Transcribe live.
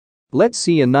Let's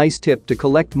see a nice tip to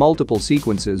collect multiple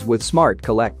sequences with Smart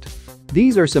Collect.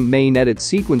 These are some main edit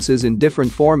sequences in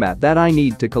different format that I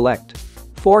need to collect.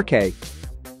 4K,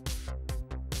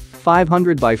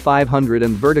 500 by 500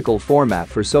 and vertical format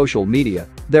for social media.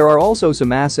 There are also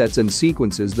some assets and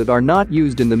sequences that are not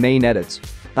used in the main edits.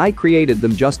 I created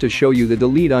them just to show you the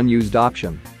delete unused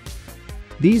option.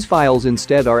 These files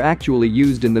instead are actually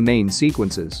used in the main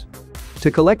sequences. To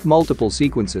collect multiple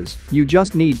sequences, you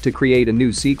just need to create a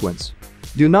new sequence.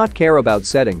 Do not care about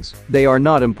settings, they are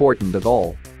not important at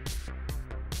all.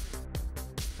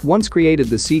 Once created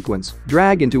the sequence,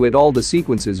 drag into it all the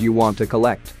sequences you want to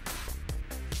collect.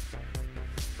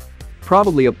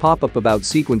 Probably a pop-up about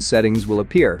sequence settings will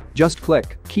appear, just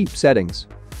click Keep Settings.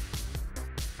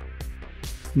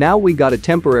 Now we got a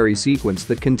temporary sequence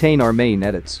that contain our main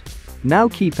edits. Now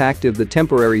keep active the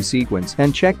temporary sequence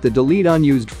and check the delete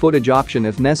unused footage option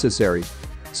if necessary.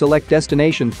 Select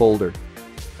destination folder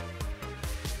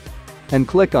and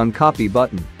click on Copy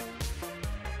button.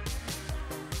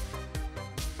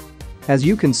 As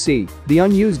you can see, the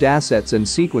unused assets and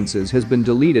sequences has been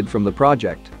deleted from the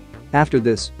project. After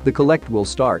this, the collect will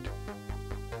start.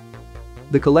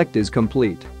 The collect is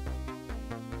complete.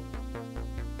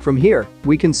 From here,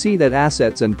 we can see that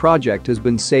assets and project has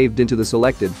been saved into the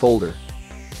selected folder.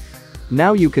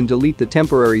 Now you can delete the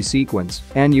temporary sequence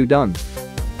and you done.